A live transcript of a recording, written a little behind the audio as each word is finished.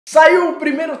Saiu o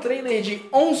primeiro trailer de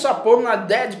na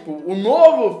Deadpool, o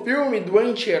novo filme do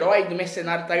anti-herói do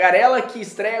mercenário tagarela, que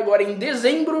estreia agora em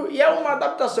dezembro e é uma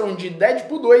adaptação de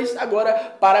Deadpool 2 agora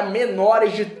para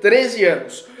menores de 13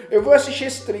 anos. Eu vou assistir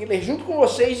esse trailer junto com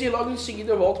vocês e logo em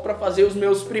seguida eu volto para fazer os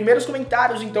meus primeiros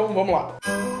comentários, então vamos lá.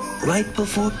 Right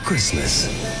before Christmas,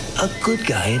 a good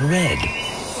guy in red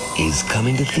is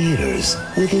coming to theaters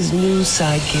with his new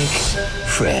sidekick,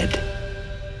 Fred.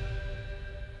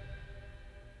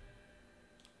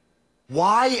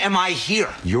 Why am I here?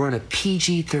 You're in a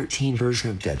PG-13 version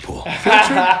of Deadpool.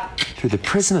 Filtered through the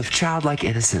prism of childlike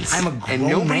innocence. I'm a grown And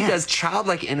nobody man. does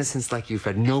childlike innocence like you,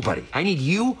 Fred. Nobody. I need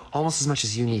you almost as much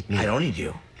as you need me. I don't need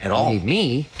you at You all. need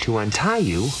me to untie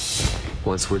you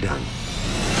once we're done.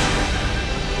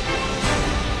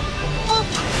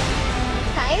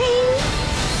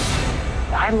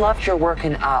 I loved your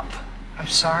working up. I'm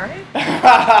sorry?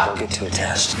 Don't get too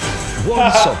attached.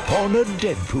 Once upon a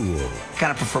Deadpool.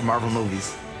 Kind of prefer Marvel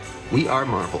movies. We are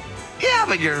Marvel. Yeah,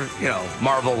 but you're,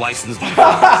 Marvel licensed.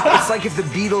 It's like if the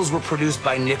Beatles were produced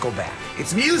by Nickelback.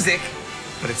 It's music,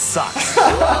 but it sucks.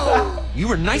 You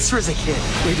were nicer as a kid.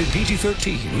 Rated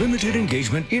PG-13. Limited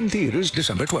engagement in theaters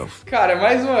December 12th. Cara,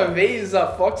 mais uma vez a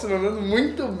Fox mandando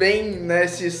muito bem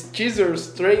nesses teasers,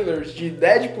 trailers de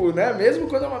Deadpool, né? Mesmo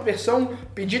quando é uma versão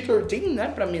PG-13,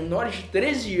 né? Para menores de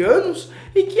 13 anos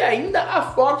e que ainda a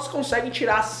Fox consegue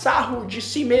tirar sarro de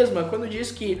si mesma quando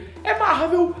diz que é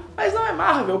Marvel, mas não é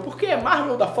Marvel, porque é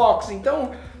Marvel da Fox,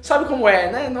 então... Sabe como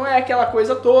é, né? Não é aquela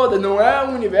coisa toda, não é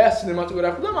um universo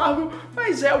cinematográfico da Marvel,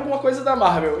 mas é alguma coisa da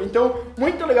Marvel. Então,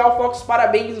 muito legal, Fox,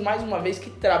 parabéns mais uma vez,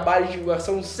 que trabalho de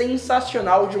divulgação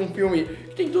sensacional de um filme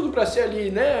que tem tudo pra ser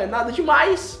ali, né? Nada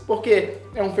demais, porque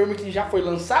é um filme que já foi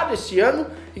lançado esse ano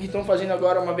e que estão fazendo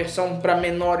agora uma versão para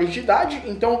menores de idade.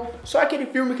 Então, só aquele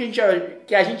filme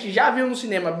que a gente já viu no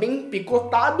cinema bem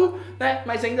picotado, né?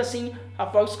 Mas ainda assim, a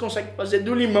Fox consegue fazer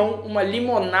do limão uma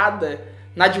limonada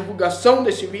na divulgação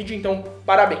desse vídeo, então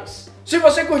parabéns. Se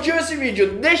você curtiu esse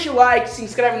vídeo, deixa o like, se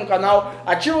inscreve no canal,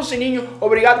 ativa o sininho.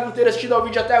 Obrigado por ter assistido ao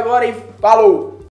vídeo até agora e falou!